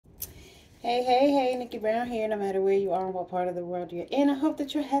Hey, hey, hey, Nikki Brown here, no matter where you are and what part of the world you're in. I hope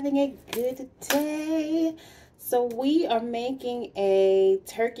that you're having a good day. So we are making a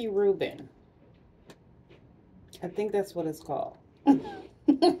turkey Reuben. I think that's what it's called.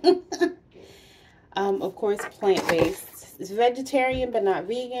 Of course, plant-based. It's vegetarian, but not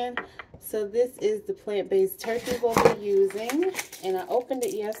vegan. So this is the plant-based turkey we'll be using. And I opened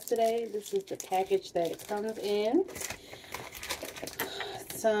it yesterday. This is the package that it comes in.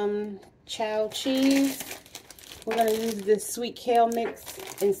 Some chow cheese. We're going to use this sweet kale mix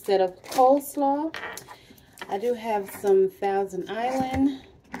instead of coleslaw. I do have some Thousand Island,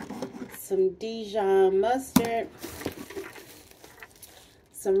 some Dijon mustard,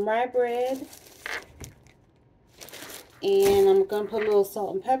 some rye bread, and I'm going to put a little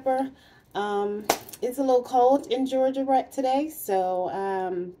salt and pepper. It's a little cold in Georgia right today,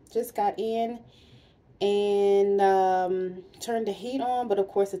 so just got in and turned the heat on, but of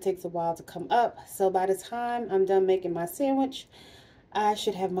course it takes a while to come up. So by the time I'm done making my sandwich, I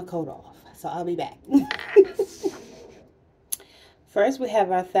should have my coat off. So I'll be back. First, we have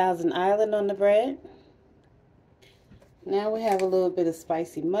our Thousand Island on the bread. Now we have a little bit of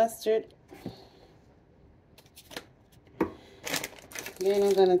spicy mustard. Then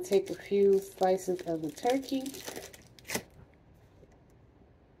I'm going to take a few slices of the turkey.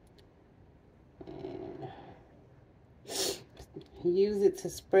 And use it to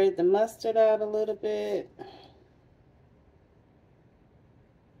spread the mustard out a little bit.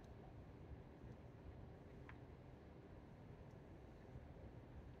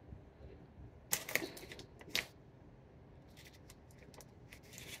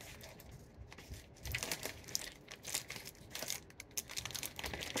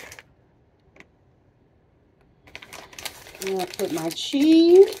 I'm going to put my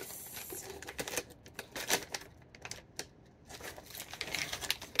cheese.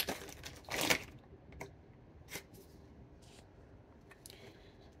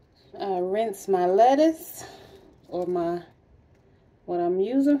 Rinse my lettuce, or what I'm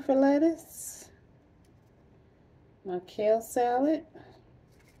using for lettuce. My kale salad.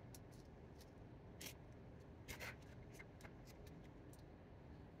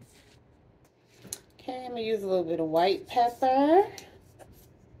 Okay, I'm going to use a little bit of white pepper.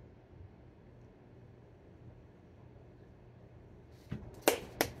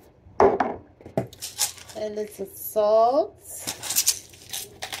 A little salt.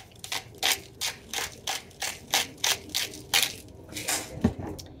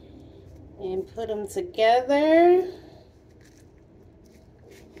 And put them together.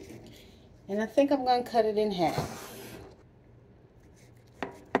 And I think I'm going to cut it in half.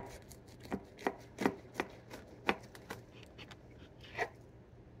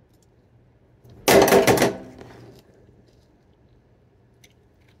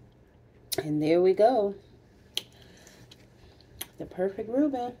 And there we go. The perfect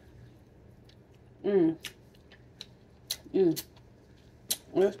Ruben.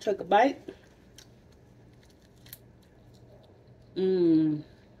 Let's take a bite.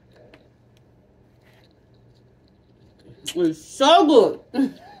 It's so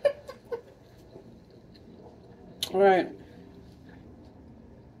good. All right.